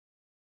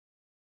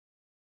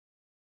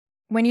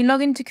When you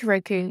log into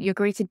Kiroku, you're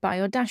greeted by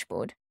your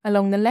dashboard.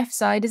 Along the left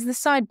side is the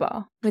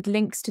sidebar, with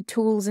links to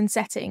tools and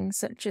settings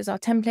such as our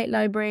template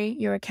library,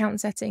 your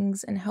account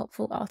settings, and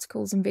helpful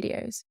articles and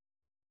videos.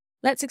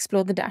 Let's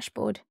explore the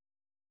dashboard.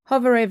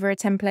 Hover over a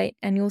template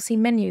and you'll see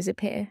menus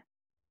appear.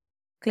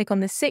 Click on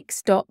the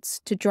 6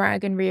 dots to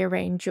drag and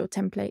rearrange your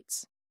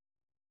templates.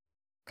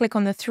 Click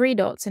on the 3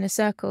 dots in a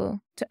circle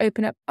to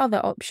open up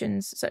other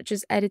options such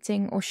as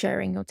editing or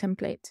sharing your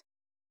template.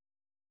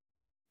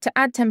 To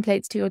add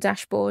templates to your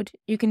dashboard,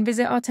 you can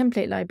visit our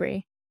template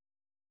library.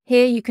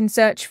 Here you can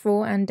search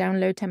for and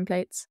download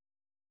templates.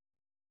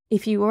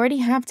 If you already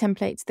have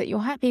templates that you're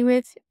happy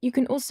with, you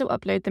can also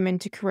upload them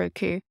into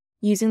Kiroku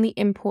using the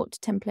Import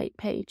Template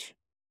page.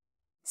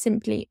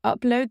 Simply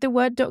upload the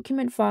Word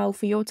document file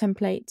for your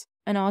template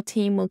and our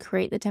team will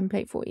create the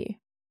template for you.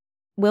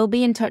 We'll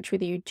be in touch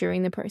with you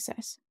during the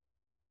process.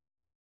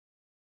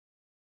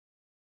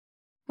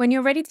 When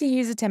you're ready to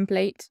use a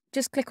template,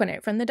 just click on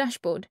it from the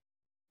dashboard.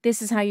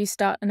 This is how you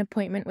start an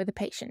appointment with a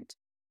patient.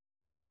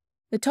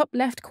 The top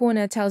left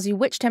corner tells you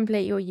which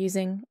template you're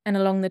using, and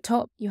along the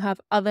top you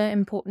have other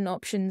important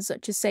options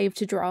such as save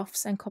to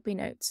drafts and copy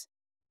notes.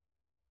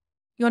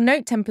 Your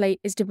note template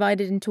is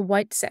divided into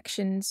white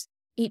sections.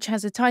 Each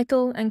has a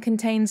title and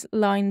contains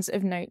lines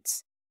of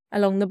notes.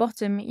 Along the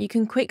bottom, you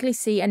can quickly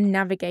see and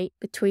navigate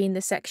between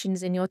the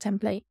sections in your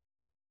template.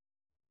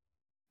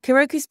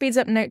 Kiroku speeds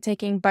up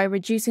note-taking by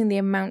reducing the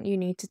amount you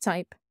need to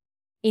type.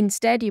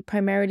 Instead, you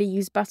primarily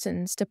use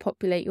buttons to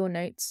populate your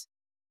notes.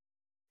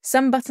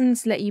 Some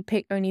buttons let you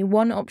pick only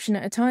one option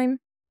at a time,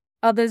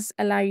 others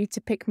allow you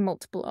to pick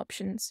multiple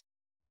options.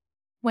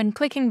 When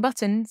clicking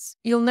buttons,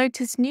 you'll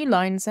notice new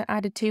lines are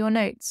added to your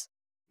notes.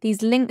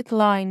 These linked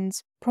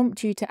lines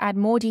prompt you to add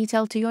more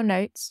detail to your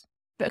notes,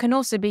 but can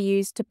also be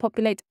used to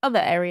populate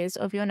other areas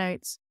of your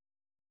notes.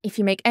 If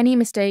you make any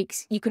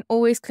mistakes, you can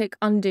always click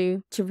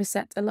undo to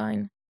reset a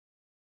line.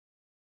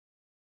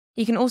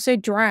 You can also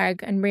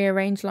drag and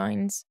rearrange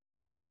lines.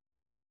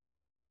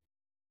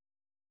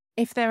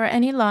 If there are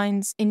any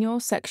lines in your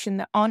section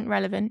that aren't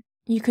relevant,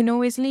 you can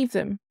always leave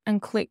them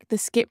and click the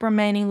Skip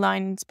Remaining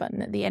Lines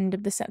button at the end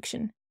of the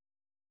section.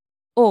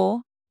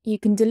 Or you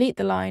can delete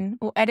the line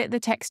or edit the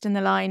text in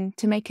the line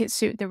to make it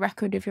suit the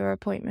record of your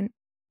appointment.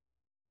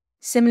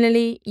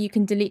 Similarly, you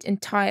can delete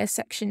entire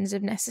sections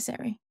if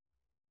necessary.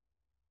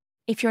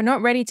 If you're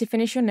not ready to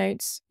finish your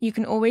notes, you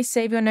can always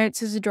save your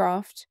notes as a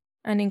draft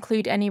and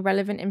include any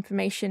relevant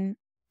information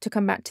to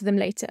come back to them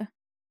later.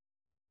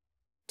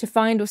 To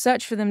find or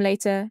search for them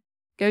later,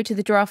 go to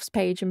the drafts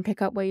page and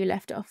pick up where you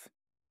left off.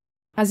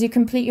 As you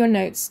complete your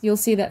notes, you'll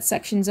see that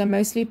sections are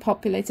mostly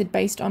populated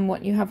based on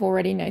what you have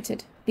already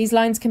noted. These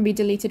lines can be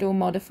deleted or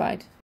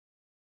modified.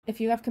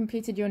 If you have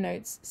completed your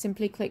notes,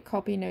 simply click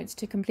Copy Notes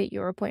to complete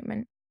your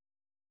appointment.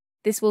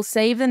 This will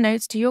save the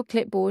notes to your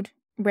clipboard,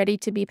 ready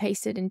to be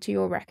pasted into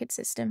your record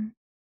system.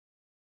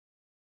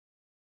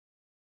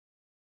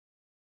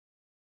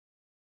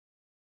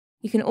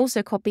 You can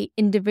also copy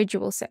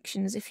individual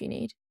sections if you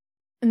need.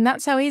 And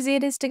that's how easy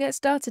it is to get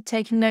started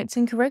taking notes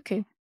in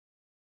Kiroku.